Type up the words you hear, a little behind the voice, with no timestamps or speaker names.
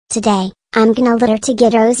Today, I'm gonna let her to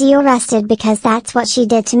get Rosie arrested because that's what she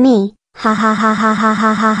did to me. Ha ha ha ha ha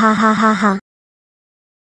ha ha ha ha ha ha.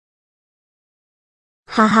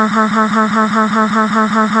 Ha ha ha ha ha ha ha ha ha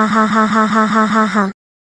ha ha ha ha ha ha ha ha ha.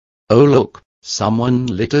 Oh look, someone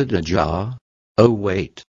littered a jar. Oh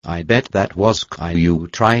wait, I bet that was Caillou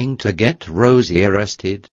trying to get Rosie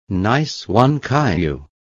arrested. Nice one, Caillou.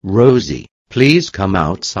 Rosie, please come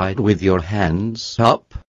outside with your hands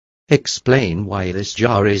up. Explain why this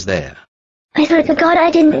jar is there. I swear to God I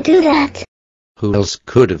didn't do that. Who else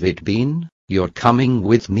could have it been? You're coming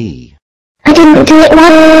with me. I didn't do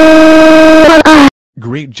it.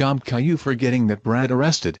 Great job, Caillou, for getting that brat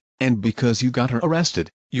arrested, and because you got her arrested,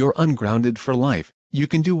 you're ungrounded for life. You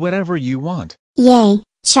can do whatever you want. Yay,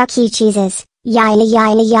 Chuck E. Cheeses. Yina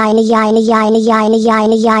yina yina yina yina yina yina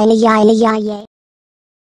yina yina yina yina yay.